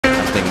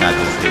that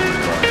just hit me,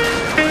 bro.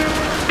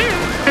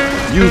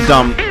 You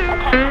dumb.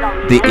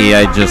 The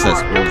AI just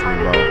exposed me,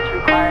 bro.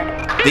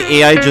 The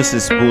AI just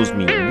exposed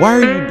me. Why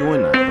are you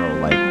doing that, bro?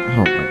 Like,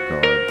 oh my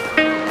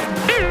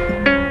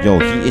god. Yo,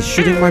 he is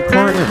shooting my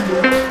partner.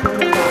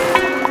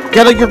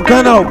 Get your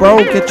gun out,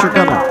 bro. Get your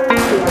gun out.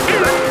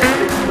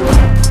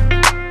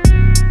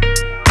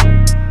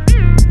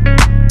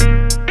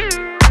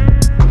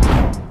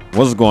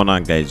 What's going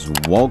on, guys?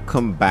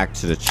 Welcome back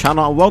to the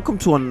channel. Welcome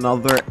to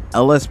another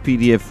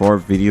LSPDFR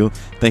video.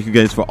 Thank you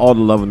guys for all the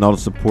love and all the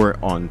support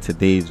on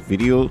today's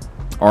video,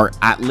 or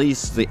at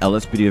least the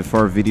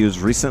LSPDFR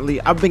videos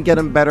recently. I've been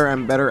getting better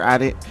and better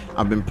at it.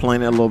 I've been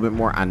playing it a little bit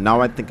more, and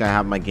now I think I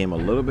have my game a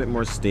little bit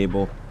more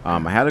stable. I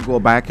had to go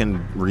back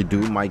and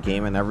redo my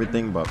game and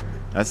everything, but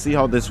let's see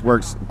how this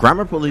works.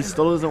 Grammar Police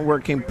still isn't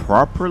working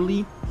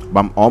properly,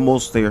 but I'm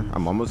almost there.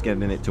 I'm almost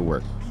getting it to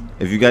work.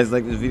 If you guys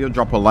like this video,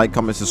 drop a like,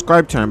 comment,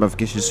 subscribe, turn on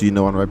notifications so you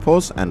know when I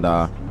post, and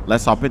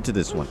let's hop into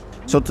this one.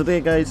 So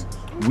today, guys,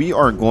 we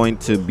are going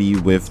to be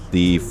with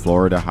the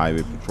Florida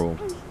Highway Patrol,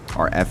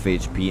 our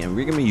FHP, and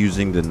we're gonna be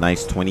using the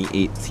nice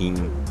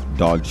 2018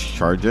 Dodge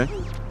Charger.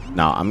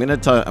 Now I'm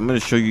gonna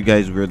show you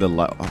guys where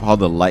how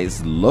the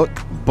lights look,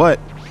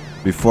 but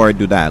before I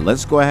do that,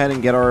 let's go ahead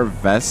and get our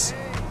vests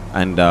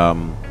and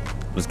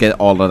let's get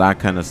all of that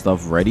kind of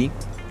stuff ready.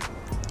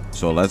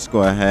 So let's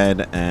go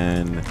ahead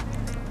and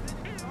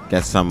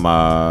get some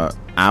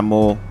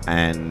ammo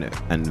and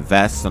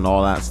vests and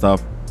all that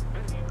stuff.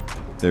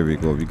 There we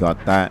go, we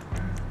got that.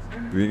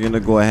 We're gonna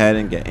go ahead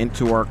and get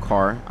into our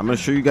car. I'm gonna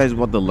show you guys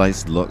what the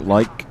lights look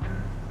like.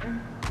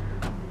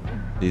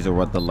 These are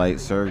what the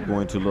lights are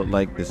going to look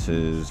like. This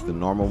is the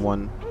normal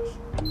one,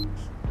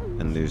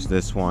 and there's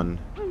this one,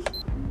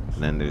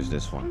 and then there's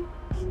this one.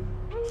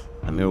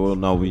 And then we'll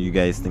know what you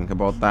guys think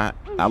about that.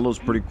 That looks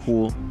pretty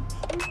cool,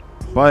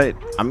 but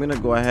I'm gonna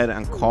go ahead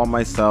and call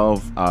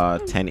myself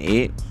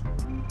 10-8.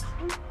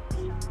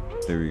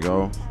 There we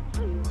go.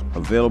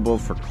 Available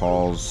for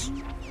calls.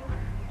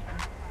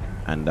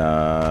 And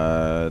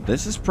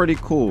this is pretty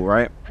cool,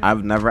 right?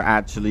 I've never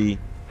actually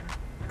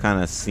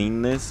kind of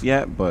seen this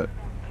yet, but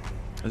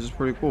this is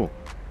pretty cool.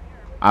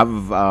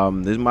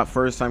 This is my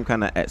first time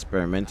kind of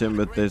experimenting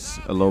with this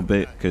a little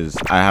bit, because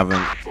I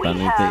haven't done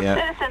anything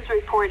yet.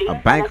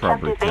 A bank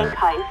robbery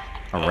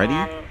already?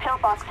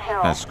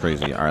 That's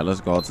crazy. All right,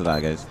 let's go out to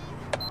that, guys.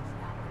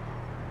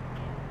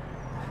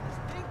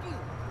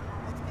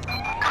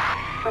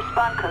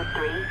 Respond code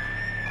 3.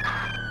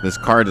 This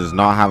car does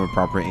not have a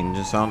proper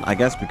engine sound, I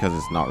guess because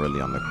it's not really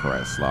on the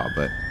correct slot,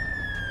 but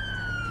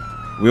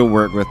we'll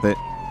work with it.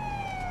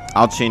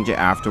 I'll change it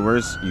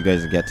afterwards. You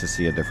guys get to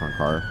see a different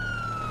car.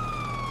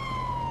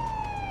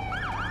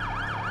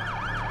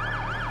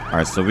 All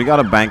right, so we got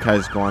a bank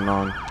heist going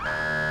on.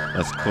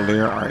 Let's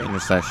clear our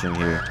intersection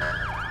here.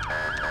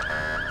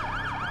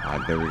 All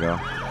right, there we go.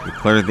 We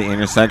cleared the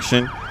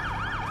intersection.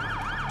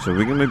 So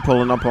we're gonna be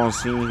pulling up on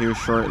scene here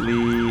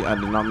shortly. I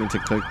did not mean to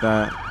click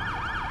that.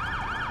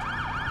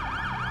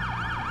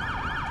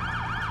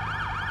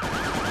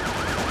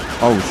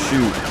 Oh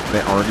shoot,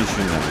 they're already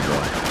shooting at me, bro.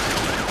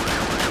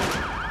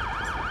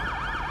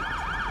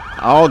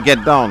 Oh,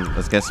 get down.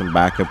 Let's get some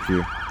backup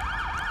here.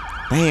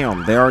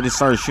 Damn, they already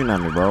started shooting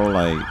at me, bro.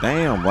 Like,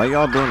 damn, why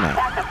y'all doing that?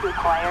 Backup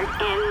required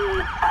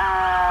in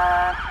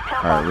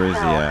Alright, where's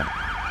he at?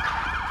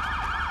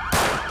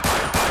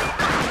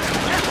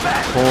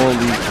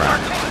 Holy crap.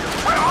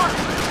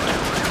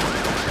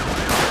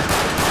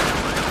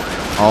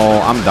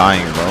 Oh, I'm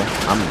dying, bro.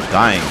 I'm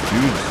dying.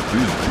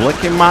 Dude's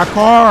blicking my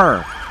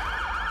car.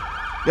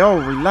 Yo,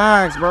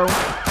 relax, bro.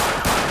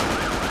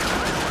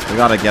 We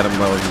gotta get him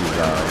while he's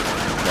invading.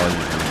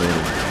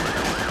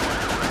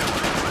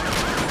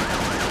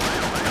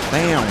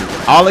 Damn.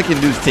 All I can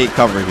do is take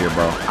cover here,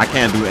 bro. I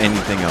can't do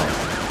anything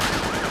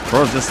else.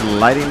 Bro's just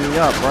lighting me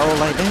up, bro.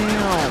 Like,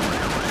 damn.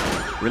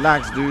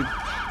 Relax, dude.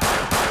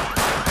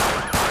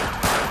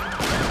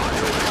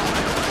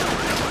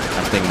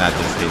 I think that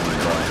just hit me,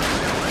 bro.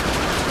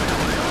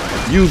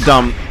 You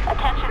dumb.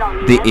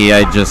 The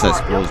AI just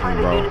exposed me,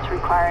 bro.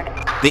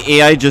 The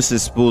AI just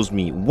exposed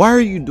me. Why are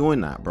you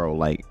doing that, bro?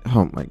 Like,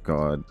 oh my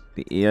god.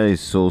 The AI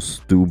is so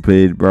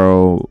stupid,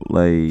 bro.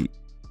 Like,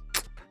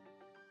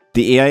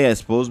 the AI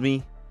exposed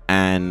me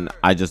and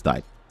I just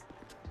died.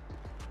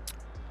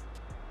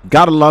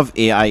 Gotta love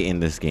AI in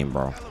this game,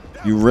 bro.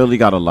 You really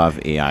gotta love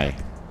AI.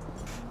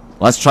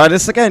 Let's try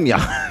this again,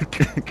 yeah.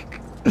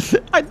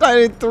 I died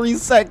in 3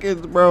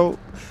 seconds, bro.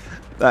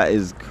 That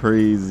is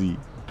crazy.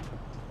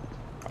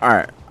 All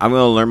right, I'm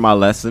gonna learn my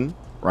lesson,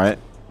 right?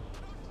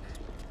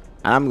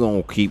 I'm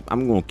gonna keep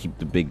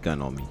the big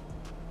gun on me.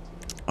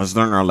 Let's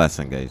learn our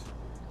lesson, guys.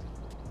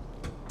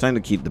 Time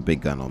to keep the big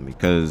gun on me,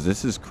 because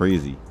this is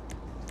crazy.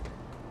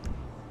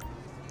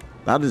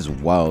 That is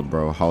wild,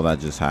 bro, how that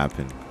just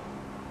happened.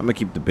 I'm gonna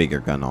keep the bigger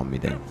gun on me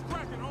then.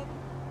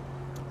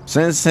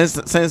 Since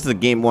the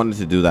game wanted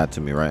to do that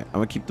to me, right? I'm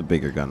gonna keep the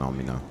bigger gun on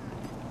me now.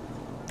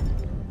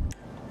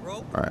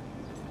 All right.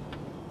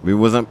 We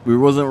wasn't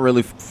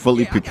really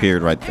fully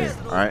prepared right there.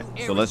 All right,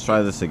 so let's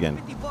try this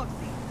again.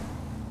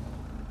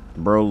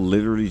 Bro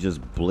literally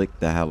just blicked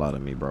the hell out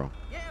of me, bro.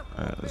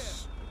 Alright,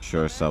 let's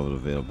sure self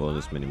available.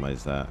 Let's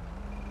minimize that.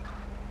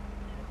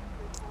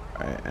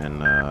 Alright, and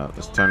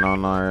let's turn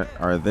on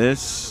our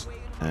this,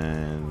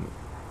 and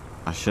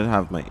I should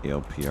have my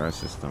ALPR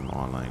system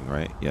online,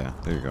 right? Yeah,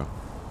 there you go.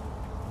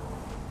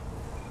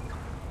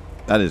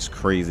 That is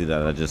crazy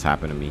that just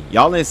happened to me.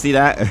 Y'all didn't see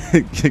that?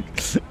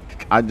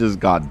 I just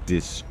got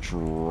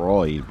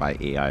destroyed by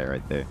AI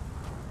right there.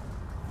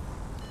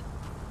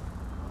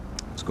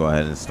 Let's go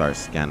ahead and start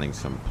scanning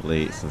some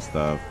plates and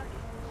stuff.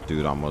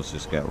 Dude almost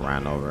just got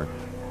ran over.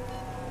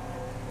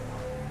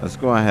 Let's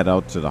go ahead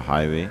out to the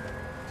highway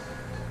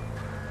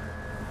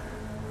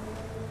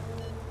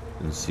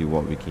and see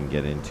what we can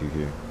get into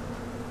here.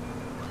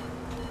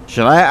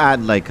 Should I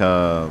add like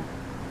a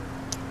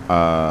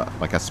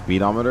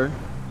speedometer?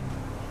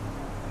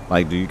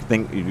 Like, do you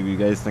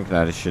guys think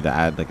that I should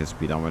add like a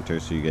speedometer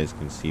so you guys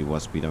can see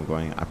what speed I'm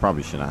going? I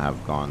probably shouldn't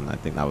have gone. I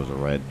think that was a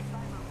red.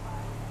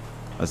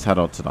 Let's head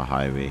out to the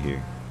highway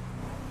here.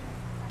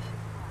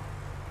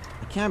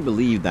 I can't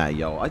believe that,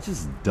 yo. I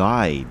just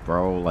died,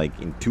 bro. Like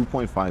in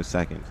 2.5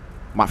 seconds.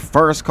 My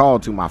first call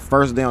to my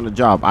first day on the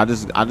job. I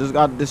just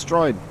got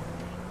destroyed.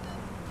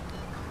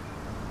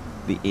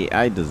 The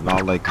AI does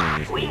not like me in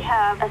this We game.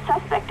 have a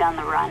suspect on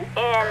the run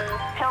in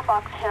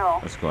Pillbox Hill.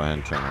 Let's go ahead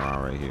and turn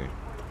around right here.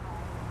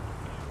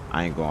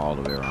 I ain't going all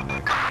the way around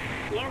there.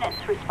 Units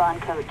respond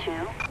code 2.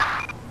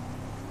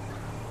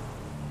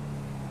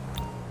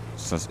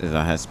 So it's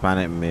a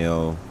Hispanic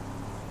male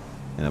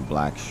in a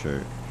black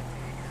shirt.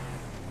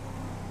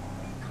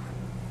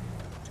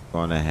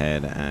 Going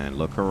ahead and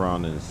look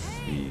around and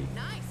see.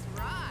 Nice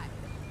ride.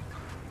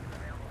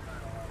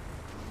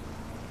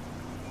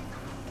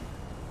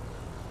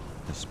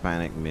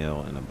 Hispanic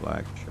male in a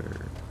black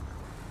shirt.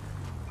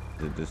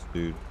 Is it this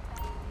dude?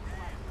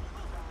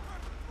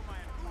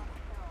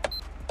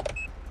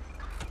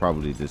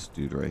 Probably this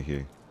dude right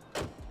here.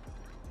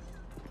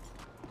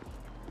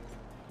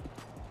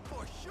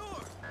 For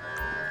sure.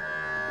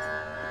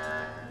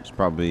 It's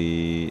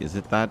probably, is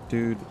it that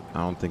dude?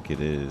 I don't think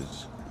it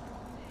is.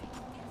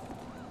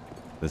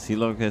 Does he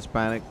look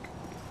Hispanic?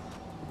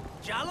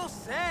 Ya lo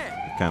sé.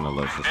 He kind of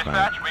looks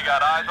Hispanic. Dispatch, we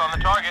got eyes on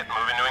the target.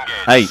 Moving to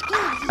engage.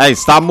 Hey,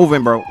 stop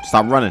moving, bro.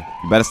 Stop running.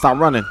 You better stop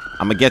running.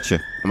 I'm gonna get you.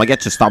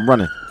 Stop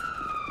running.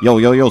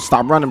 Yo,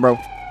 stop running, bro.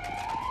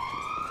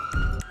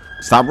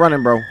 Stop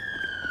running, bro.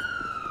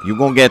 You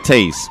gonna get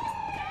tased.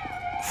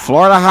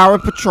 Florida Highway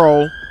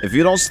Patrol. If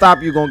you don't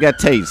stop, you gonna get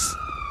tased.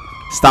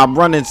 Stop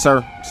running,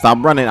 sir. Stop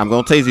running. I'm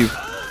gonna tase you.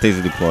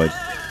 Taser deployed.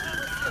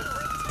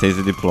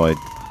 Taser deployed.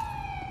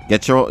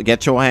 Get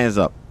your hands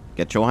up.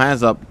 Get your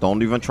hands up.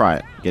 Don't even try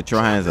it. Get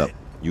your hands up.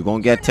 You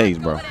gonna get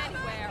tased, bro.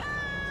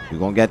 You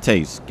gonna get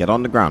tased. Get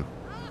on the ground.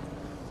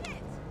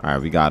 All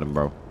right, we got him,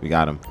 bro. We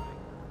got him.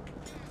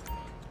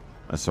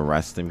 Let's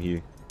arrest him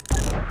here.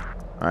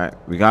 All right,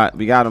 we got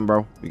him,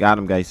 bro. We got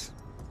him, guys.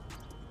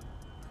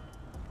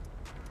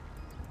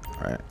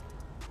 All right,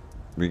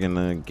 we're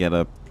gonna get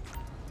up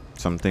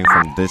something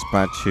from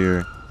dispatch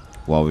here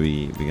while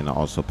we're gonna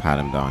also pat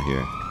him down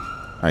here.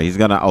 All right, he's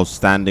got an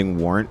outstanding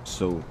warrant,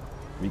 so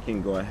we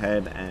can go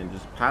ahead and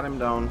just pat him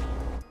down.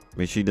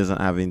 Make sure he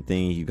doesn't have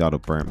anything. He got a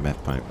burnt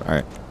meth pipe. All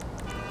right,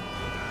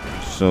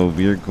 so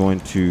we're going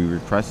to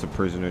request a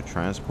prisoner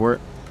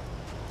transport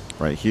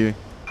right here.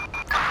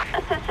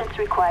 Assistance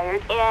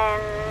required in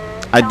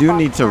I do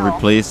need Pillbox to Hill.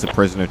 replace the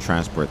prisoner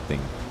transport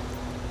thing,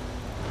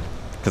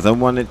 because I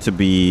want it to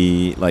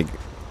be like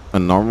a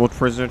normal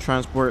prisoner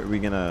transport.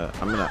 I'm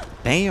gonna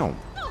damn.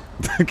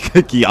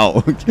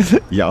 yo,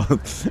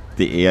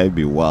 the AI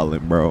be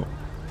wildin', bro.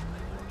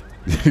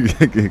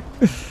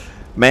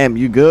 Ma'am,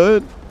 you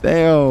good?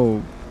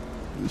 Damn,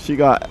 she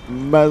got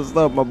messed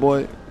up, my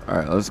boy. All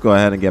right, let's go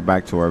ahead and get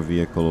back to our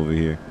vehicle over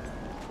here.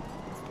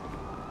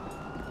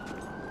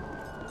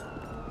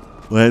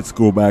 Let's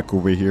go back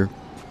over here.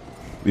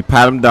 We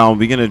pat him down.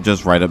 We're gonna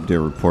just write up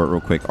their report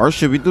real quick, or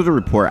should we do the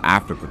report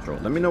after patrol?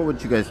 Let me know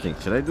what you guys think.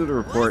 Should I do the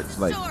reports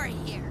like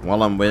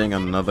while I'm waiting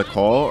on another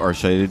call, or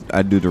should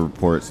I do the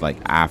reports like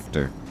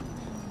after?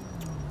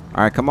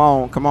 All right, come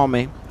on,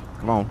 man,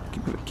 come on,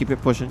 keep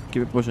it pushing,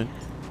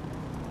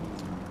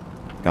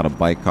 Got a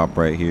bike cop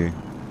right here.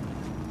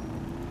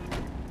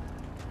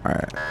 All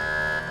right,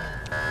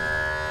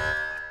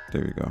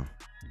 there we go.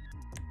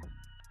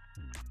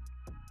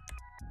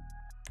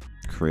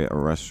 Create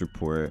arrest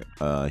report.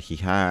 He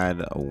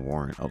had a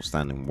warrant,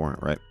 outstanding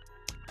warrant, right?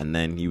 And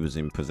then he was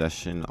in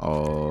possession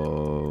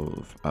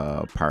of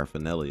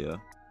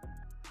paraphernalia.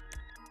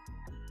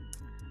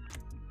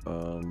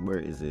 Where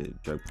is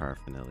it? Drug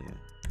paraphernalia.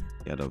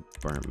 He had a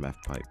burnt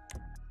meth pipe.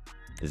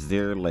 Is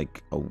there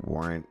like a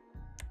warrant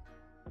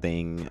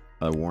thing,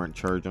 a warrant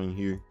charge on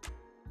here?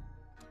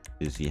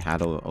 Is he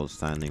had an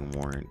outstanding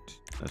warrant?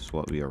 That's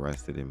what we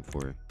arrested him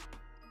for.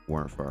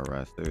 Warrant for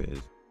arrest. There it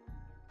is.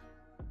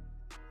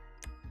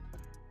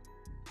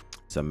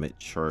 Submit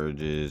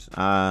charges.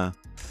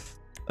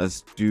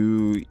 Let's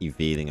do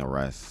evading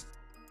arrest,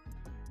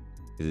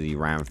 because he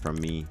ran from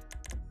me.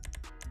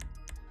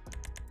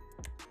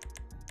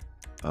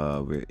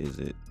 Where is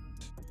it?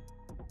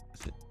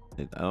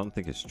 I don't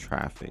think it's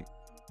traffic.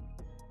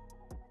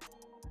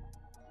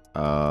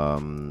 Oh,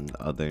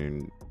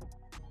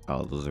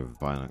 those are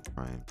violent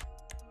crime.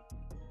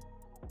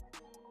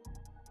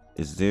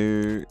 Is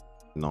there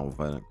no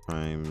violent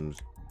crimes?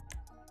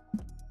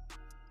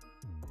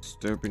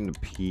 Disturbing the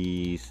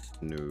peace?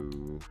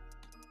 No.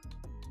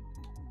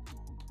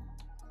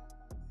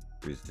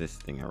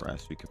 Resisting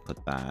arrest. We could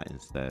put that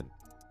instead.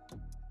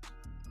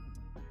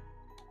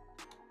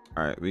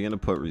 All right, we're gonna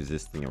put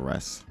resisting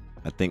arrest.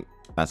 I think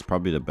that's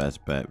probably the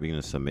best bet. We're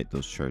gonna submit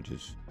those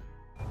charges.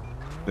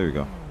 There we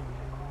go.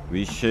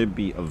 We should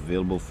be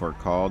available for a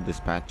call.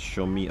 Dispatch,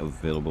 show me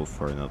available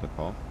for another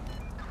call.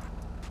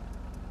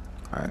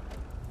 All right.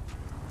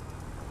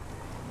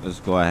 Let's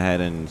go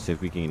ahead and see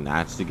if we can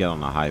actually get on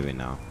the highway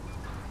now.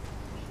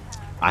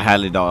 I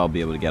highly doubt I'll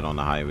be able to get on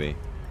the highway,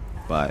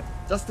 but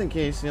just in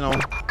case, you know,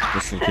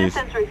 just in case.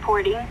 Citizens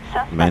reporting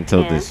suspect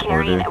Mental is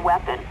carrying disorder. a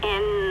weapon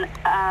in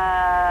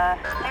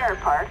Mirror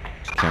Park.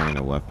 Carrying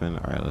a weapon.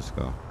 All right, let's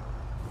go.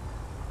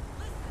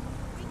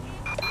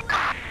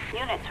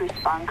 Units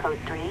respond code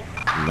 3.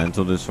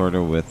 Mental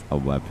disorder with a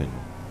weapon.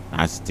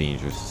 That's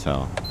dangerous as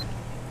hell.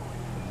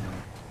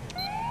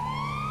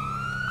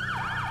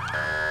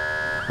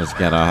 Let's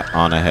get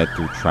on ahead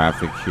through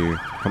traffic here.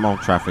 Come on,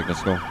 traffic.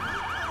 Let's go.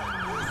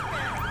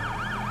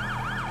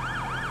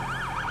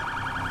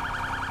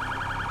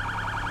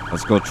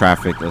 Let's go,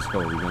 traffic. Let's go.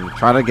 We're going to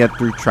try to get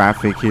through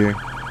traffic here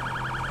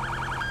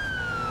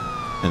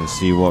and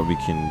see what we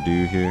can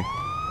do here.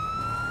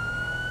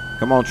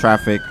 Come on,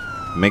 traffic.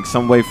 Make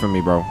some way for me,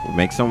 bro.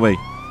 Make some way.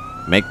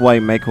 Make way,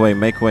 make way,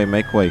 make way,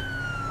 make way.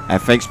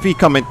 FXP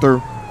coming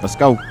through. Let's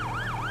go.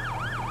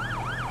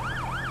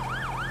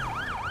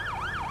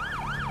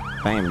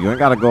 Damn, you ain't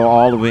got to go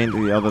all the way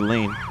into the other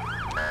lane.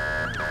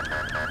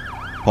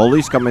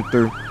 Police coming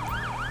through.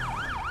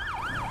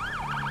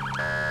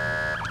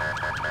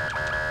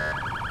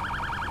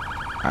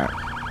 Alright.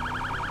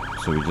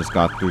 So we just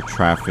got through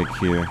traffic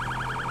here.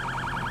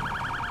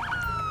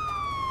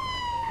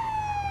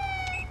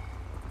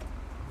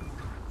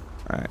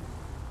 Alright.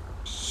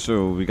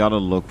 So we gotta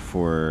look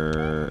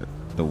for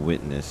the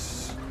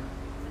witness.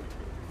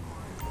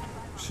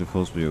 There's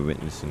supposed to be a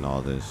witness in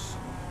all this.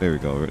 There we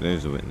go.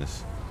 There's a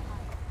witness.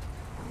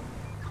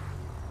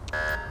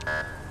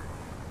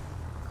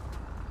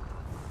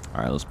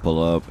 Alright, let's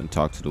pull up and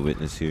talk to the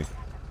witness here.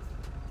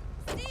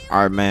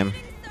 Alright, ma'am.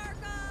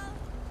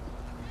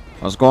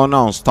 What's going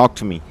on? Talk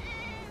to me.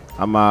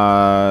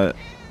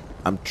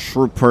 I'm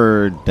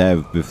Trooper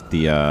Dev with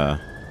the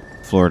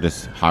Florida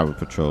Highway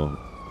Patrol.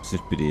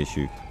 LSPD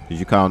issue. Did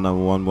you call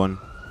 911,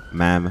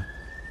 ma'am?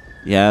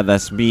 Yeah,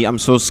 that's me. I'm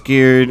so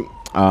scared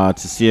to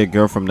see a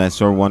girl from that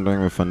store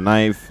wandering with a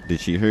knife. Did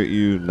she hurt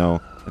you?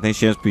 No. I think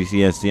she has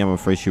PTSD. I'm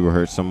afraid she will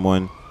hurt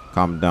someone.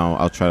 Calm down.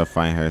 I'll try to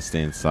find her.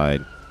 Stay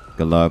inside.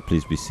 Good luck.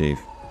 Please be safe.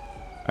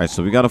 Alright,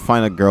 so we gotta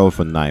find a girl with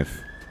a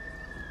knife.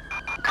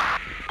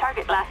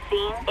 Target last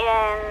seen in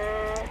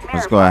Mirror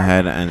Let's go Park.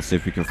 ahead and see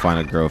if we can find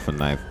a girl with a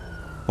knife.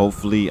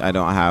 Hopefully I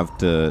don't have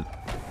to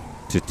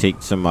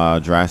take some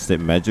drastic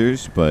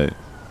measures, but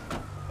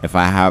if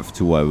I have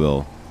to, I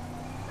will.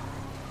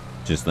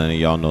 Just letting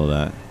y'all know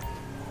that.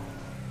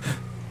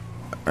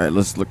 Alright,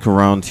 let's look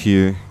around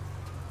here.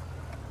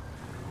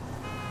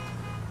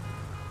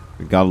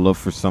 We gotta look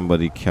for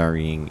somebody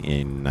carrying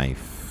a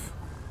knife.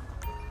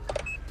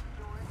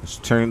 Let's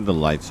turn the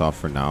lights off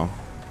for now.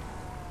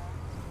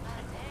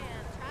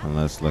 And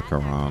let's look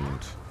around.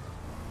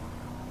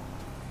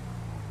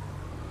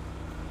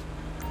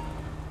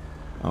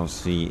 I don't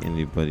see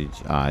anybody.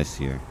 Ah, I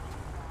see her.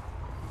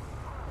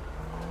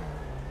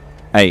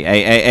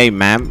 Hey,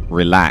 ma'am.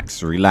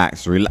 Relax. Hey,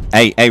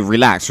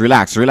 relax.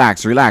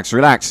 Relax.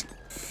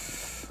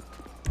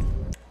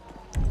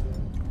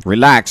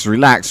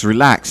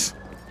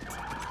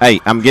 Hey,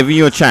 I'm giving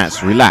you a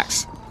chance.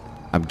 Relax.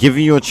 I'm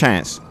giving you a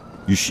chance.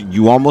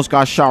 You almost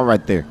got shot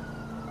right there.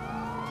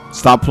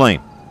 Stop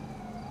playing.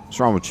 What's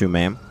wrong with you,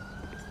 ma'am?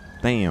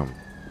 Damn.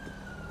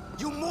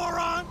 You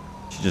moron!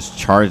 She just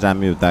charged at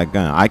me with that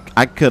gun.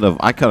 I could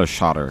have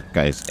shot her,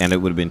 guys, and it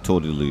would have been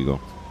totally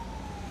legal.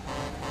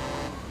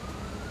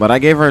 But I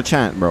gave her a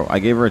chance, bro. I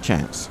gave her a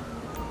chance.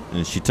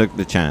 And she took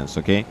the chance,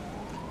 okay?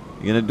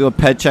 You're gonna do a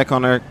ped check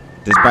on her.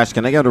 Dispatch,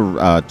 can I get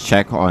a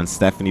check on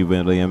Stephanie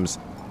Williams,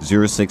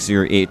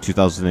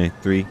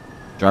 0608-2003.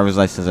 Driver's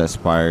license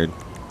expired.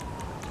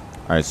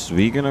 Alright, so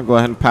we're gonna go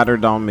ahead and pat her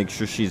down, make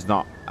sure she's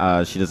not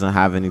she doesn't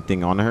have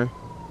anything on her.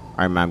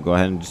 Alright, ma'am, go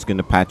ahead. I'm just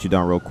gonna pat you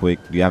down real quick.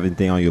 Do you have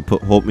anything on you?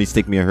 Hold me,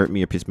 stick me, or hurt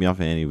me, or piss me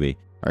off in any way?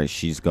 Alright,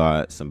 she's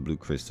got some blue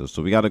crystals.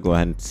 So we gotta go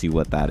ahead and see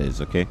what that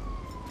is, okay?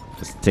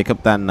 Let's take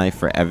up that knife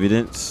for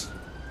evidence.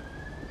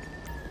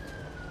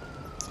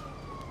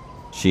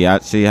 She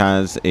actually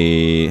has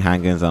a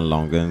handguns and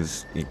long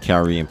guns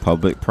carrying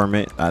public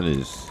permit. That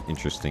is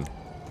interesting.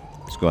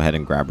 Let's go ahead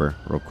and grab her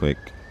real quick.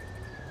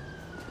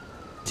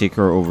 Take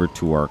her over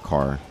to our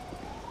car.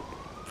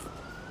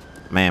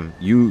 Ma'am,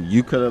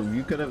 you could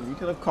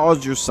have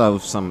caused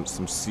yourself some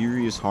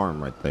serious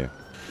harm right there.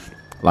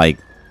 Like,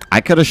 I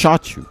could have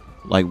shot you.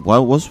 Like,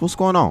 what's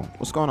going on?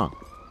 What's going on?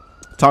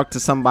 talk to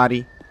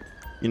somebody,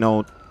 you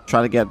know,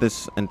 try to get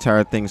this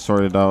entire thing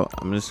sorted out.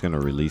 I'm just gonna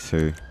release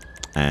her,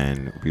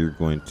 and we're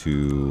going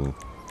to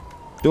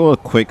do a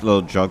quick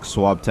little drug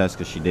swab test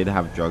because she did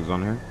have drugs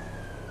on her,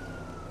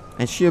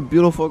 and she a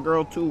beautiful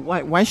girl too.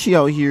 Why is she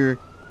out here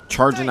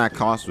charging that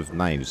cost with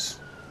knives?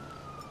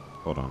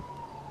 Hold on.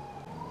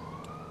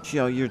 She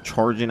out here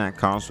charging that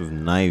cost with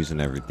knives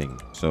and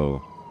everything. So,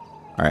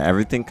 all right,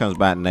 everything comes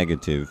back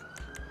negative.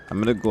 I'm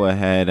gonna go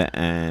ahead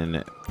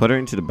and put her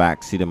into the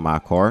back seat of my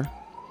car.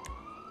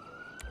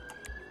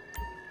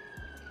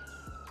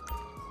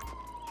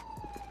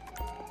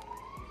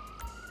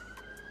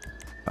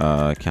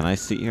 Can I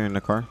sit here in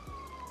the car?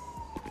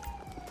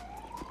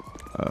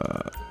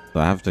 Do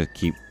I have to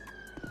keep?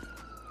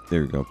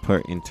 There we go.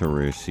 Put into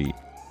rear seat.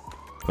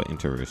 Put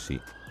into rear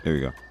seat. There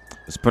we go.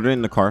 Let's put her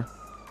in the car.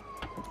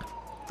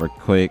 For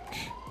quick.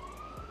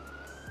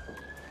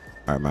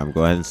 All right, ma'am.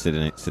 Go ahead and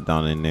sit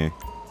down in there.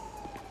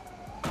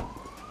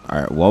 All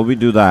right. While we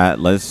do that,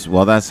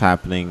 while that's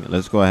happening,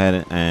 let's go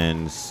ahead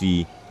and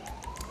see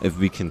if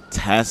we can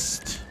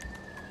test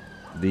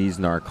these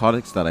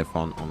narcotics that I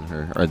found on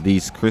her, or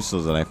these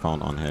crystals that I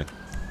found on her,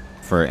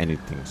 for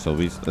anything. So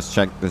let's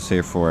check this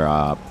here for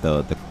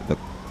the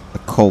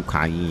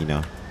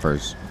cocaine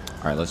first.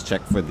 All right, let's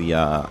check for the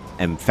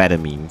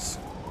amphetamines.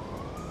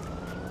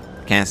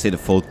 Can't say the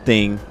full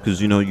thing because,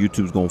 you know,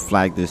 YouTube's gonna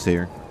flag this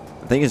here.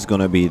 I think it's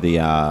gonna be the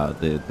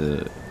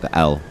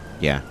L.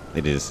 Yeah,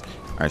 it is.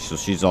 All right, so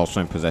she's also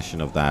in possession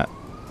of that.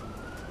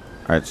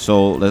 All right,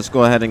 so let's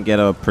go ahead and get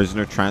a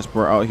prisoner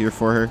transport out here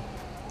for her.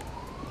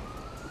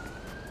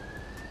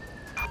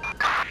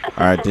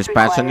 All right,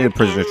 dispatch, I need a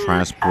prisoner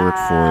transport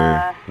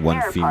for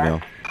one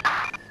female.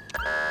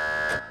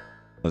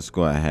 Let's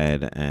go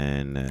ahead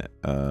and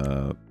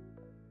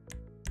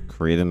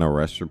create an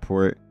arrest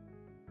report.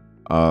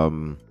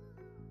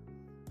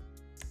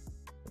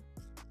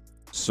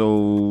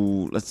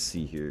 So let's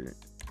see here.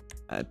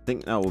 I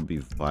think that would be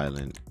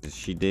violent.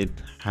 She did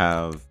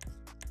have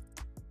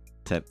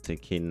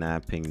attempted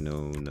kidnapping.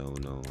 No.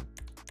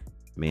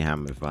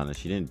 Mayhem and violence.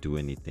 She didn't do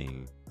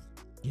anything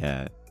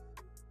yet.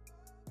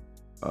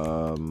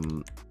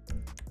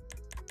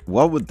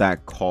 What would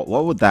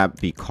that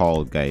be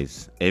called,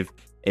 guys? If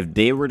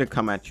they were to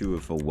come at you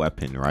with a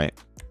weapon, right?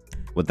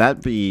 Would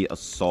that be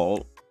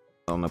assault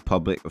on a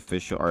public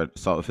official, or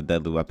assault with a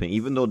deadly weapon?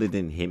 Even though they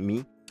didn't hit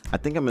me, I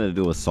think I'm gonna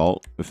do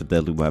assault with a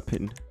deadly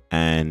weapon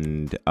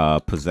and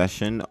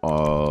possession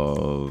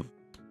of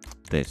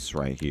this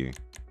right here.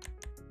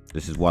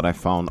 This is what I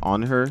found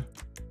on her,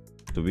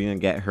 so we're gonna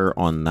get her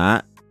on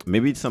that.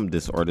 Maybe some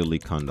disorderly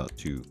conduct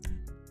too.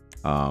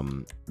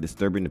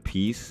 Disturbing the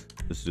peace.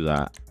 Let's do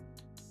that.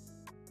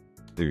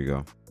 There you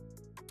go.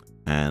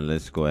 And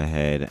let's go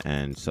ahead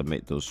and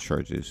submit those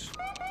charges.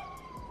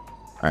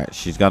 All right,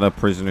 she's got a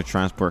prisoner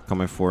transport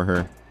coming for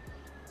her.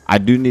 I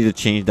do need to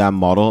change that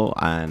model,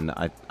 and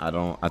I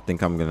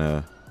think I'm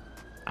gonna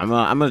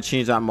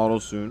change that model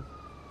soon.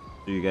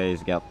 So you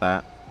guys got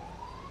that.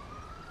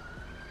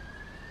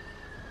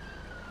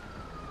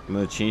 I'm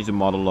gonna change the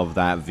model of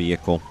that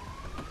vehicle,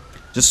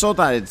 just so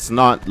that it's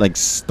not like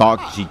stock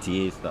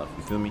GTA stuff.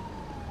 You feel me?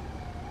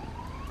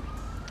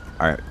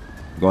 All right,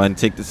 go ahead and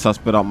take the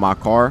suspect out my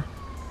car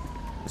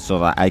so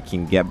that I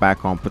can get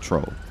back on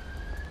patrol.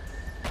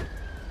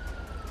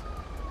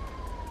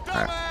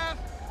 All right.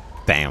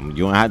 Damn,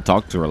 you don't have to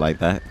talk to her like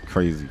that.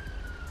 Crazy.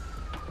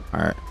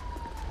 All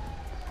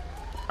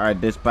right,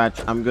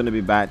 dispatch, I'm gonna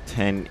be back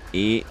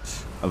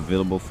 10-8,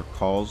 available for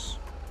calls.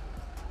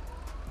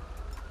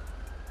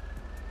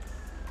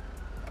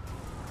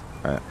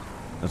 All right,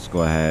 let's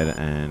go ahead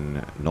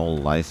and no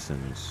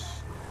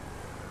license.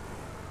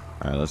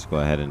 All right, let's go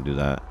ahead and do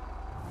that.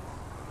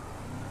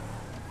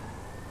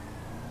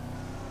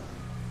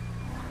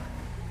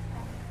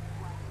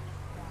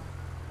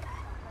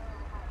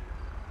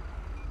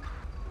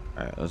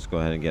 All right, let's go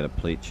ahead and get a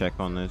plate check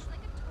on this.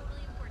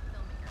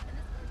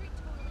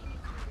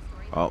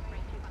 Oh,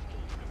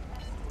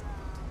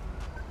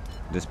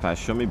 dispatch,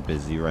 show me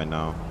busy right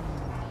now.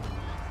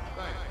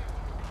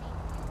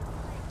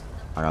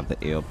 I got the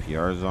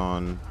ALPRs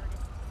on.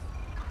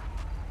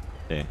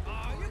 Okay.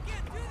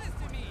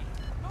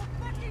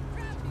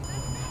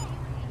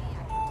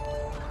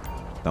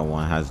 That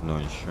one has no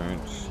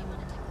insurance.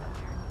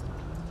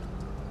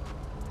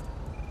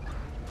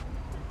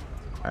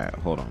 All right,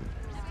 hold on.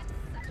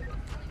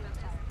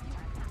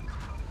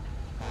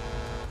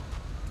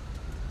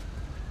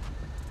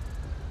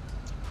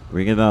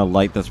 We're gonna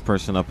light this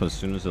person up as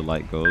soon as the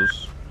light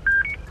goes.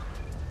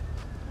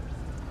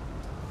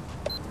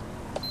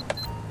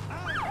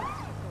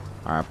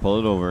 Alright, pull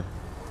it over.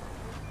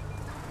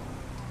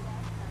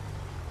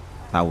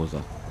 That was a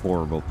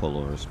horrible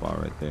pullover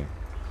spot right there.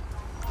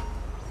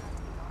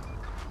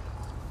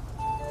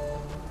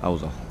 That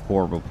was a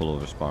horrible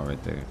pullover spot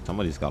right there.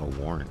 Somebody's got a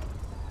warrant.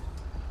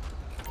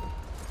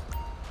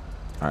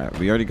 Alright,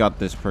 we already got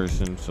this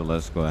person, so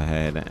let's go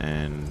ahead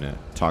and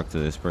talk to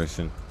this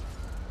person.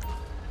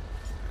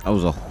 That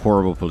was a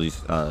horrible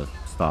police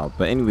stop.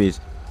 But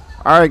anyways,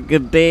 all right,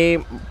 good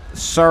day,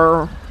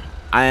 sir.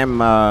 I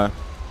am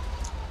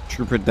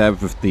Trooper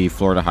Dev with the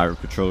Florida Highway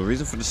Patrol. The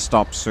reason for the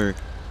stop, sir,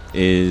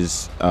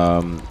 is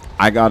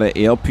I got an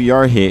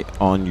ALPR hit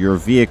on your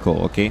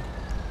vehicle, okay?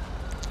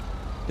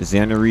 Is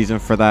there any reason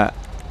for that?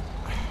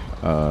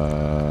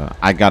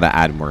 I gotta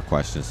add more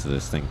questions to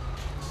this thing.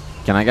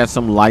 Can I get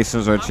some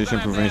license, registration,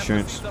 proof of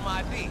insurance?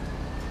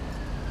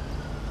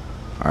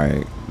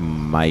 Alright,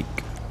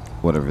 Mike,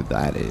 whatever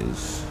that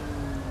is.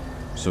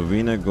 So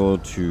we're gonna go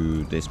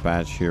to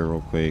dispatch here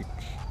real quick.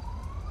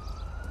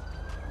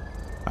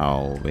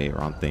 Oh, wait,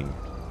 wrong thing.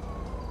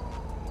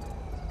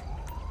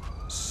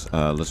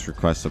 Let's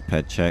request a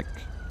pet check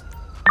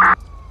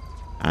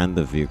and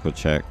the vehicle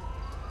check.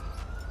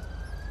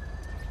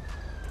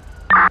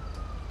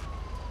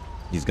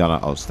 He's got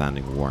an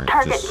outstanding warrant.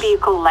 Target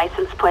vehicle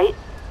license plate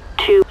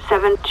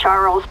 27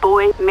 Charles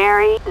Boy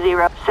Mary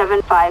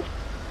 075.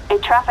 A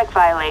traffic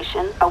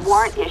violation. A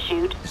warrant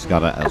issued. He's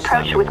got an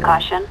outstanding Approach with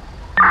warrant. caution.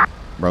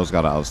 Bro's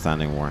got an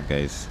outstanding warrant,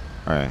 guys.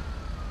 All right.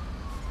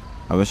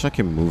 I wish I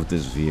could move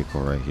this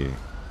vehicle right here.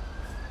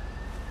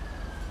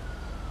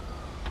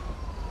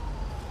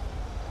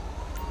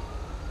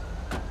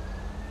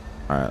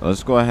 All right,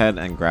 let's go ahead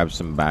and grab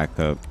some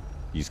backup.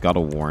 He's got a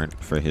warrant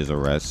for his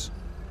arrest.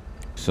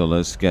 So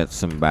let's get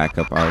some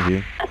backup out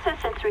here.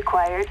 Assistance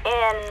required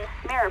in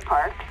Mirror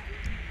Park.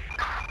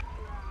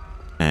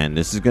 And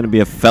this is going to be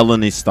a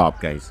felony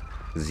stop, guys,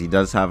 because he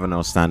does have an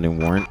outstanding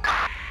warrant.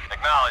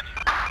 Acknowledge.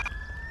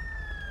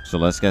 So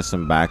let's get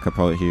some backup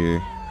out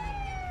here.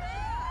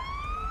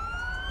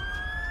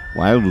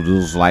 Why do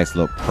those lights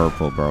look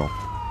purple, bro?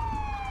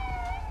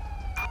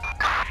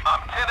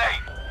 I'm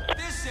 10-8.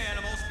 This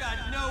animal's got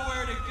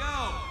nowhere to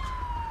go.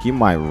 He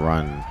might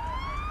run.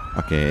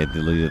 Okay, it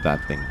deleted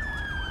that thing.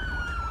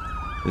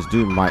 This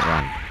dude might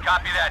run.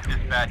 Copy that,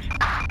 dispatch.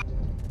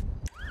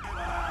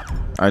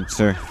 Alright,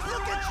 sir.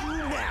 Look at you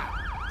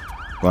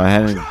now. Go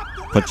ahead and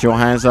put your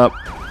hands up.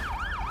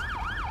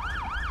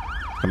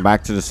 Come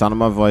back to the sound of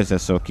my voice.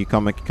 That's so. Keep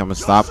coming.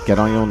 Stop. Get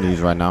on your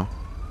knees right now.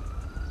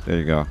 There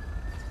you go.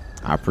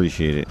 I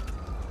appreciate it.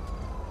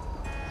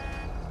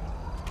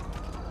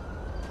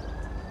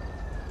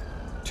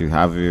 To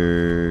have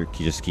your... Can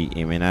you just keep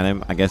aiming at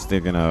him? I guess they're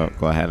gonna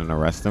go ahead and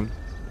arrest him.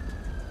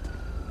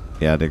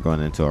 Yeah, they're going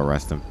in to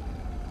arrest him.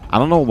 I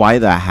don't know why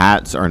the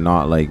hats are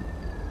not like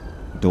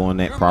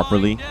doing it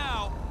properly.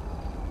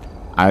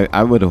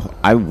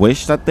 I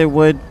wish that they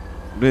would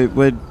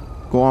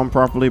go on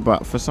properly,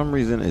 but for some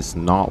reason it's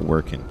not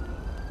working.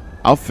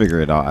 I'll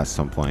figure it out at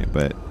some point,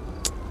 but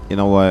you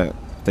know what?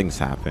 Things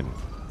happen.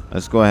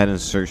 Let's go ahead and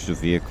search the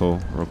vehicle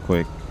real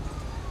quick.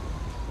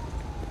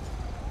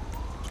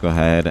 Let's go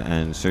ahead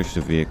and search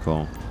the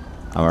vehicle.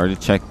 I already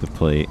checked the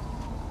plate.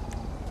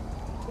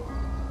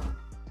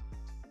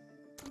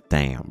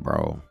 Damn,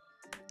 bro.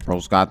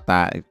 Bro's got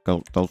that. Bro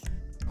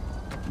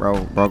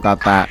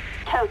got that.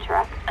 Tow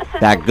truck.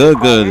 That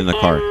good in the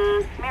car.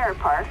 Mirror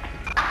Park.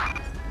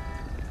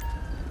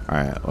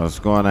 Alright, let's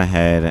go on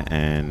ahead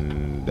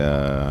and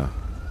I'm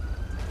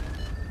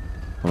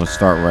gonna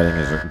start writing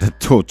as the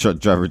tow truck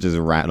driver just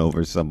ran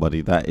over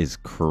somebody. That is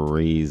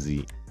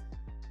crazy.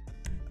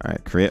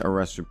 Alright, create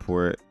arrest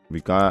report. We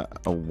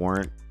got a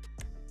warrant.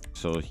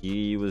 So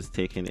he was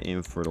taken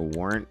in for the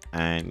warrant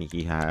and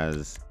he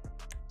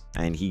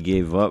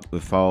gave up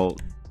without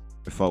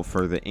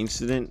further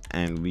incident,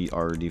 and we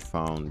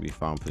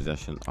found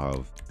possession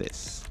of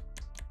this.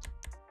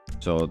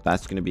 So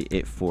that's gonna be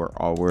it for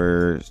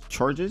our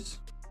charges.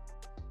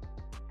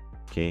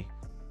 Okay,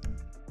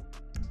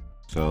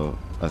 so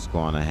let's go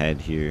on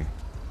ahead here.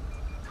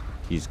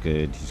 He's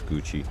good, he's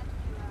Gucci.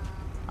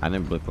 I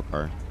didn't blip a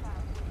car.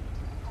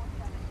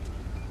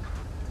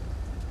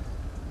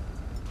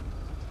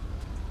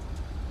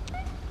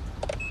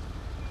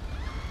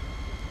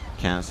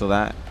 Cancel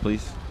that,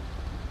 please.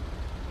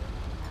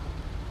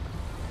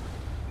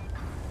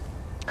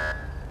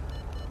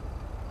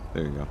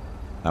 There you go.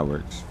 That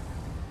works.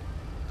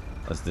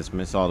 Let's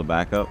dismiss all the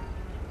backup.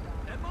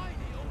 Am I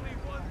the only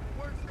one who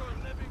works for a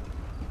living?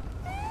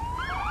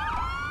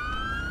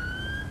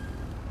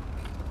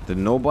 Did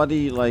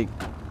nobody like...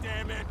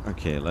 Damn it.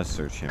 Okay, let's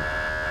search him.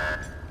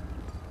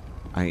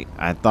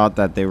 I thought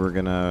that they were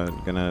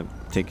gonna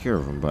take care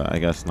of him, but I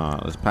guess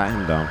not. Let's pat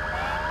him down.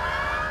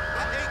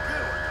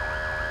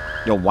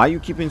 Yo, why you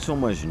keeping so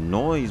much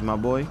noise, my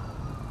boy?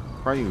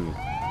 Why are you?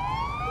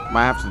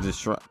 Might have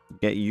to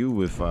get you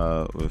with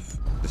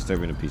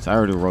disturbing the peace. I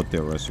already wrote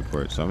the arrest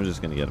report, so I'm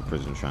just gonna get a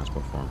prison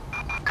transport form.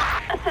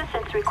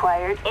 Assistance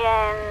required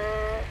in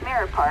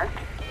Mirror Park.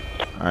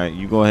 All right,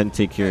 you go ahead and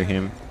take care of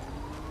him.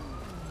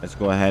 Let's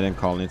go ahead and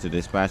call into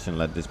dispatch and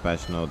let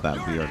dispatch know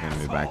that we are gonna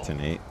be back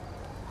tonight.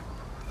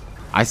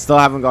 I still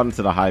haven't gotten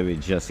to the highway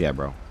just yet,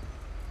 bro.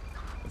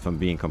 If I'm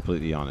being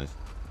completely honest.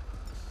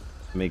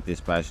 Make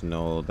dispatch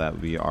know that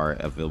we are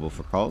available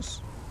for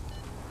calls.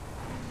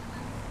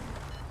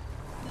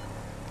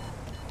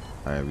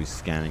 All right, we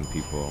scanning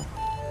people.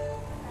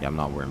 Yeah, I'm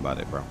not worrying about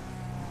it, bro.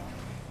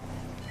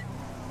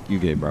 You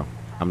good, bro?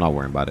 I'm not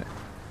worrying about it.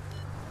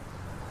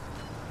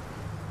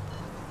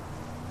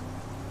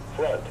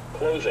 Front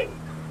closing.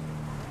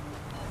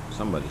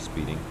 Somebody's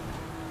speeding.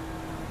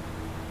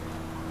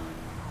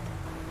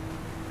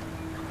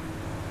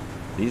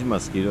 These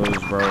mosquitoes,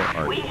 bro,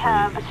 are We crazy.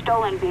 have a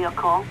stolen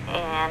vehicle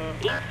in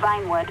East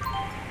Vinewood.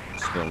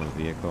 Stolen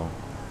vehicle.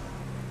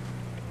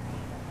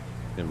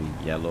 It's gonna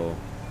be yellow.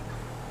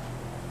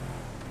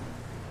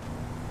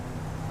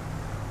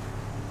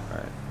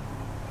 Alright.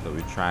 So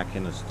we're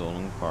tracking a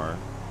stolen car.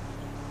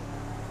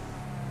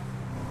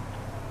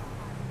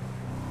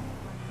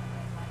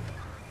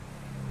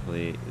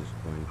 Plate is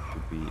going to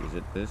be, is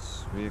it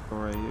this vehicle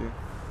right here?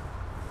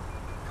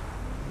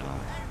 No.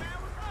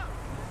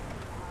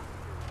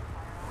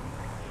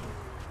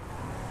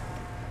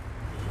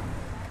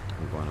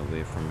 I'm going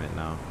away from it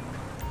now.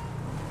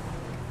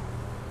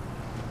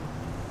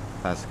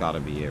 That's gotta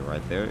be it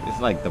right there.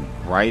 It's like the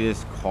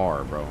brightest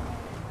car, bro.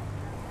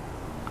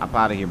 Up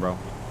out of here, bro.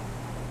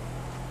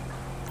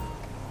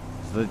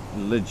 It's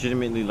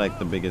legitimately like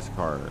the biggest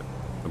car,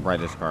 the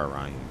brightest car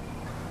around here.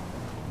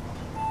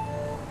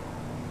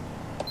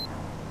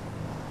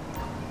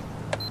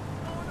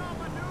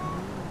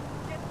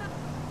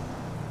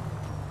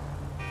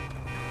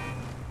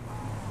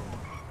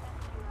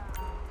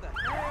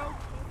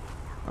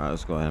 Alright,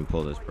 let's go ahead and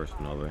pull this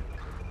person over.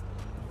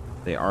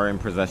 They are in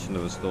possession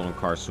of a stolen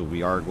car, so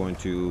we are going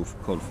to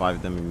code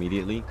 5 them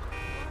immediately.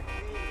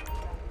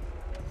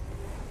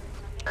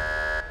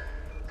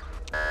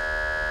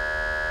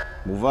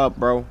 Move up,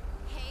 bro.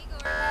 Hey,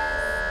 Gordon. Look,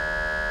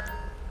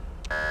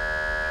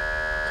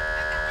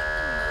 I've got like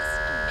the most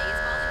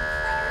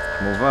amazeballs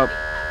and Move up.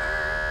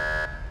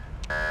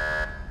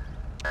 ever.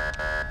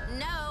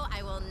 No,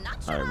 I will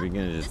not. Alright, we're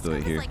gonna just do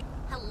it here. Like,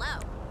 hello.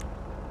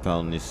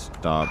 Felony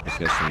stop. Let's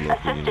get some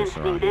local units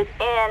Assistance around needed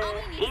here.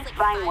 in East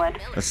Vinewood.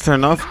 Let's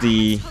turn off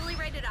the Totally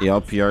rated off.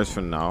 LPRs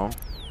for now.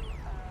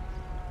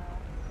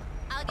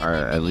 I'll get Or my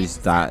at minions least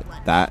to that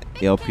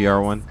settle it.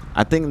 LPR one.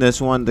 I think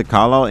this one, the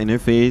callout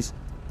interface,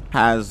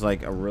 has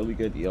like a really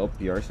good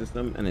LPR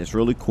system, and it's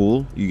really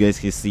cool. You guys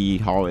can see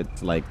how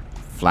it's like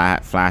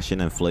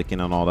flashing and flicking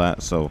and all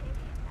that. So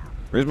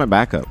where's my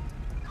backup?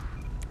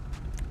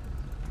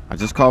 I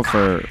just called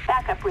for.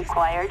 Backup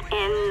required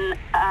in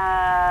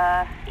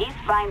East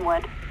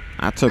Vinewood.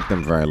 I took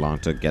them very long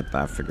to get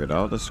that figured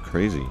out. That's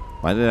crazy.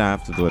 Why did I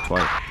have to do it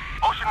twice?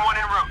 Ocean 1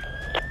 en route.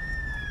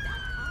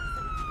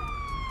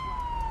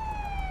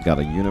 Got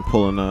a unit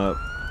pulling up.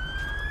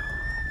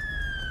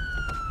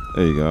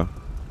 There you go.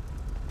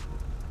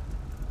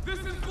 This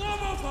is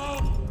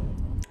Globo.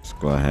 Let's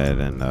go ahead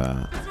and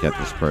get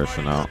this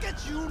person out. Look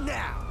at you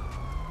now.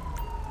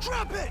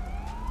 Drop it.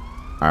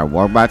 All right,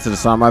 walk back to the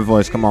sound of my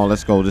voice. Come on,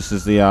 let's go. This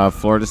is the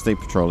Florida State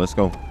Patrol. Let's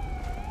go.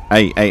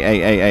 Hey, hey, hey,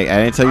 hey, hey!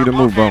 I didn't tell you to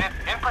move, bro. In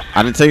pursuit.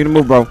 I didn't tell you to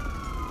move, bro.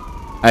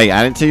 Hey,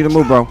 I didn't tell you to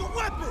move, bro. The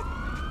weapon.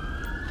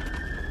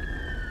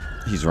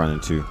 He's running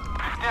too.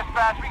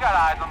 Dispatch, we got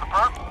eyes on the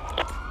perp.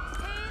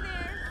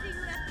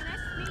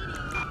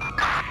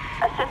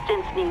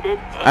 Assistance needed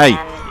Hey, in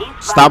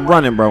East stop Vinewood.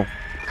 running, bro.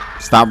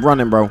 Stop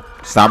running, bro.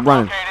 Stop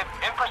running. Located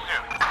in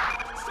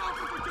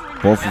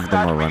pursuit. Both of them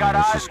Dispatch, are we running. got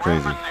This eyes, is we're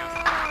in crazy. pursuit.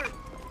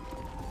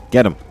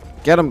 Get him.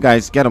 Get him,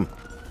 guys. Get him.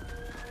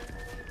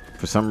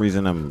 For some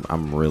reason,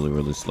 I'm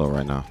really slow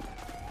right now.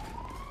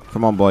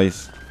 Come on,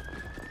 boys.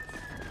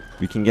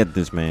 We can get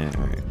this, man.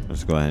 All right,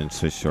 let's go ahead and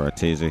switch to our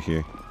taser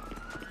here.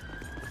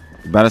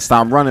 You better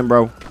stop running,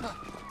 bro. You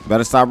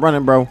better stop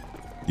running, bro.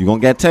 You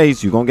gonna get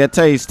tased. You gonna get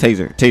tased.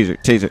 Taser, taser,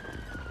 taser.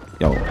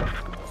 Yo. I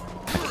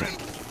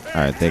can't.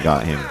 All right, they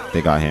got him.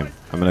 They got him.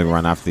 I'm gonna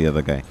run after the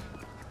other guy.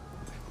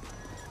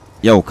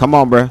 Yo, come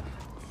on, bro.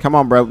 Come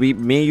on, bro. Me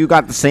and you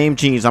got the same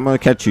genes. I'm gonna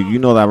catch you. You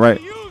know that,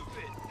 right?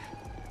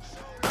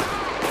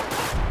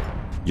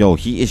 Yo,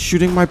 he is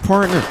shooting my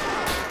partner.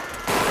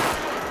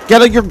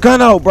 Get your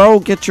gun out, bro.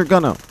 Get your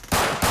gun out.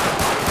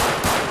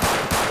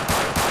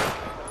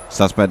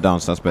 Suspect down.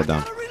 Suspect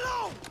down.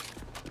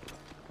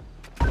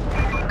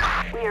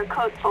 We are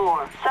code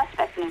 4.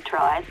 Suspect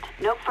neutralized.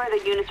 No further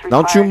units required.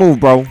 Don't you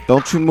move, bro.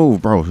 Don't you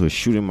move, bro. Who's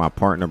shooting my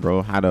partner,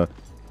 bro? Had a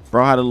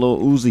little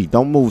Uzi.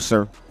 Don't move,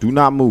 sir. Do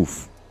not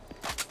move.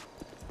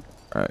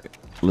 All right,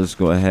 let's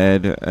go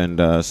ahead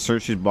and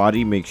search his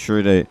body. Make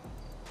sure that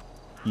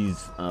he's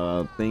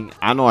thing.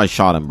 I know I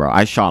shot him, bro.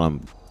 I shot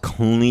him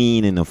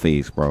clean in the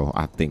face, bro.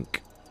 I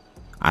think.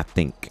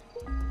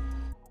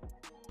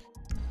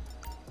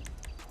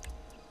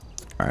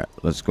 All right,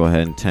 let's go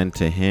ahead and tend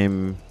to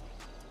him.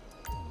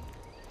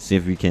 See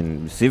if we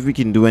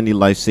can do any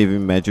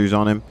life-saving measures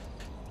on him.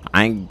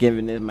 I ain't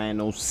giving this man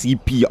no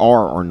CPR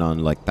or none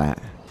like that.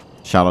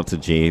 Shout out to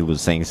Jay, who was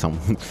saying some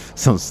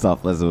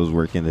stuff as I was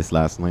working this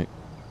last night.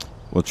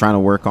 We're trying to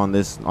work on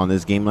this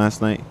game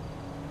last night.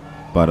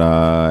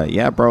 But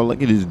yeah, bro,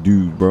 look at this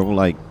dude, bro.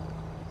 Like,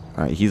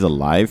 all right, he's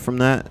alive from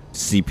that.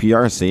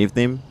 CPR saved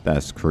him.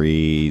 That's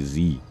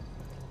crazy.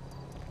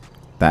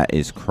 That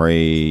is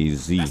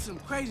crazy. That's some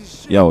crazy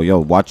shit. Yo,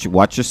 watch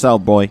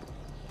yourself, boy.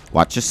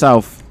 Watch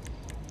yourself.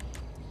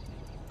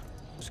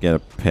 Let's get a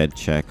ped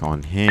check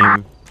on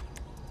him.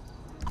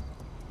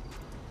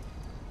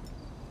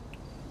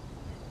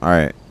 All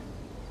right.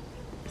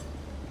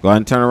 Go ahead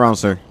and turn around,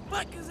 sir.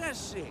 What is that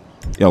shit?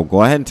 Yo,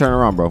 go ahead and turn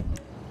around, bro.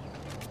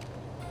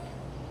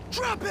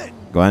 Drop it.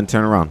 Go ahead and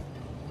turn around.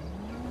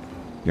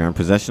 You're in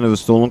possession of a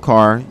stolen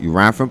car. You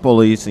ran from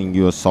police and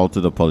you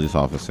assaulted a police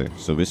officer.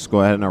 So let's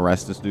go ahead and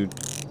arrest this dude.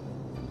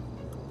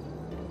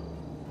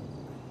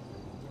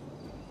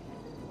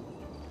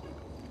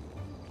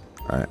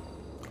 Alright.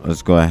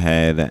 Let's go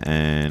ahead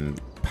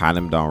and pat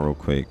him down real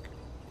quick.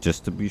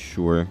 Just to be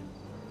sure.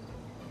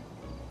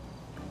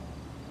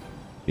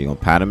 You're gonna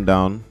pat him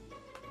down.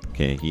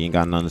 Okay, he ain't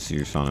got nothing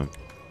serious on him.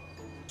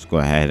 Let's go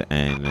ahead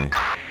and...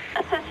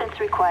 Assistance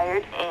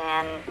required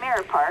in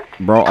Mirror Park.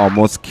 Bro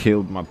almost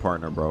killed my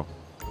partner, bro.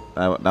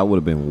 That would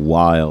have been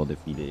wild if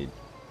he did.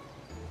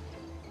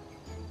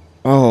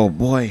 Oh,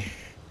 boy.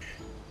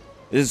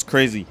 This is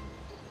crazy.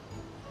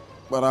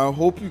 But I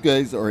hope you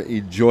guys are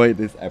enjoying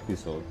this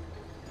episode.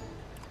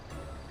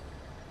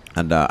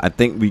 And I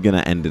think we're going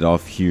to end it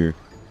off here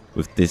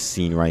with this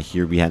scene right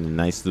here. We had a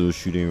nice little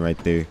shooting right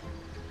there.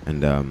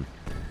 And,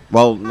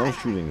 well, no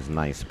shooting is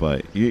nice,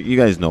 but you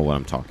guys know what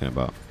I'm talking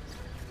about.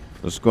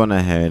 Let's go on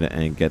ahead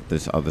and get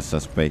this other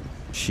suspect.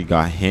 She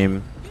got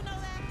him.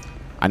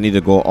 I need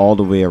to go all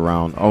the way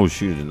around. Oh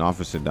shoot, an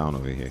officer down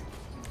over here.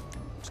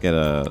 Let's get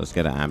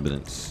an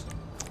ambulance.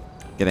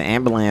 Get an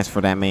ambulance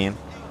for that man.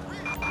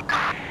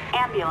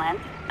 Ambulance.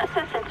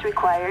 Assistance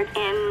required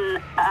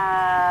in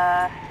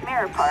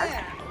Mirror Park.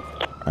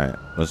 Alright,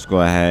 let's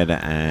go ahead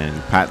and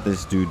pat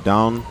this dude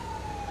down.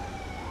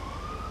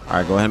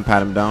 Alright, go ahead and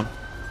pat him down.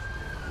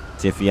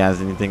 See if he has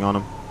anything on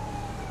him.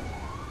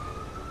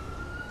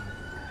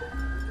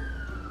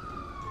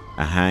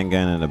 A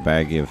handgun and a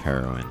baggie of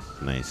heroin.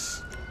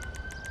 Nice.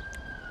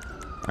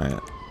 Alright.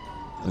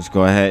 Let's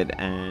go ahead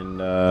and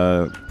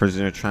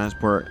prisoner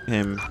transport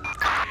him.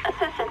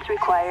 Assistance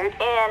required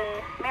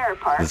in Mirror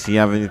Park. Does he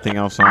have anything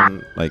else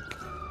on? Like,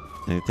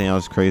 anything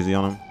else crazy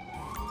on him?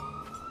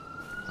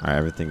 Alright,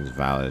 everything's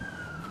valid.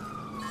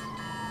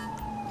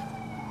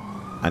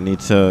 I need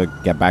to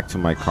get back to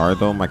my car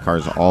though. My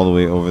car's all the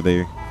way over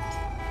there.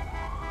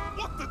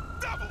 What the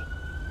devil?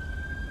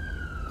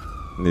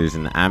 There's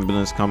an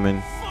ambulance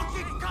coming.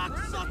 Fucking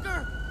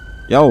cocksucker!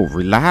 Yo,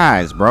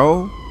 relax,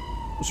 bro.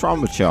 What's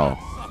wrong with y'all?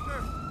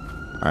 Sucker!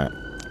 Alright,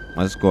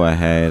 let's go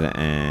ahead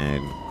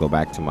and go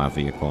back to my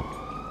vehicle.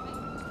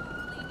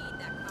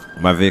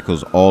 My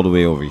vehicle's all the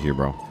way over here,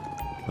 bro.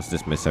 Let's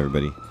dismiss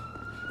everybody.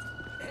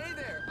 Hey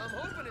there, I'm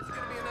hoping it's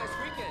gonna be a nice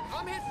weekend.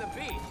 I'm hitting the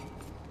beach.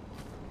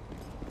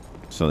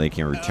 So they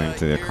can return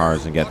to their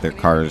cars and get their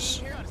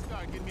cars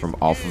from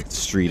off of the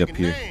street up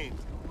here.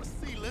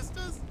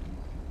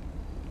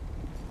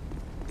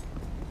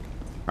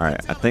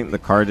 Alright, I think the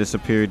car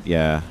disappeared.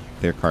 Yeah,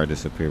 their car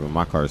disappeared, but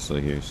my car's still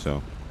here,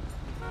 so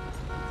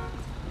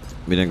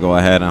we didn't go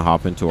ahead and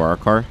hop into our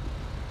car.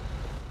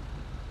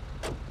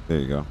 There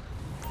you go.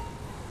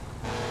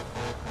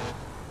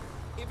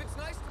 If it's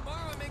nice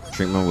tomorrow, I make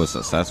Treatment was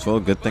successful.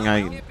 Good thing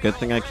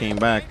I came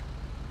back.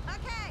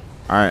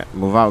 Alright,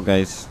 move out,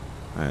 guys.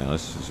 Alright,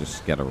 let's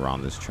just get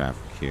around this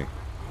traffic here.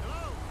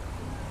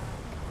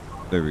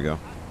 There we go.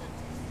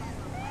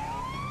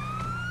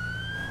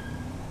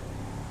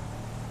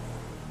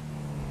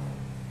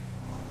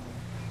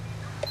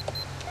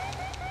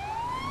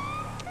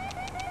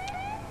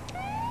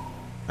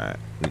 Alright,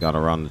 we got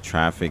around the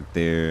traffic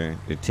there.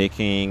 They're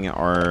taking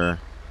our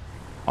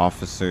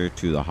officer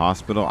to the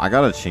hospital. I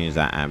gotta change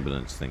that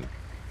ambulance thing.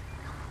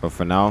 But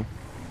for now,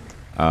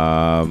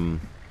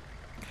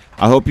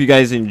 I hope you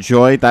guys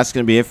enjoyed. That's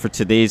gonna be it for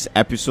today's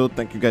episode.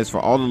 Thank you guys for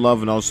all the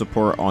love and all the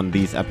support on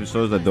these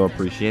episodes. I do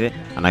appreciate it,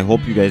 and I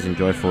hope you guys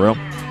enjoy for real.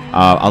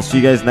 I'll see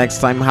you guys next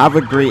time. Have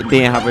a great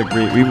day and have a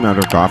great week.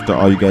 Remember, after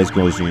all you guys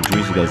goes and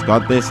dreams, you guys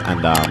got this, and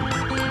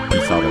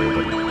peace out,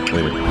 everybody.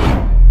 Later.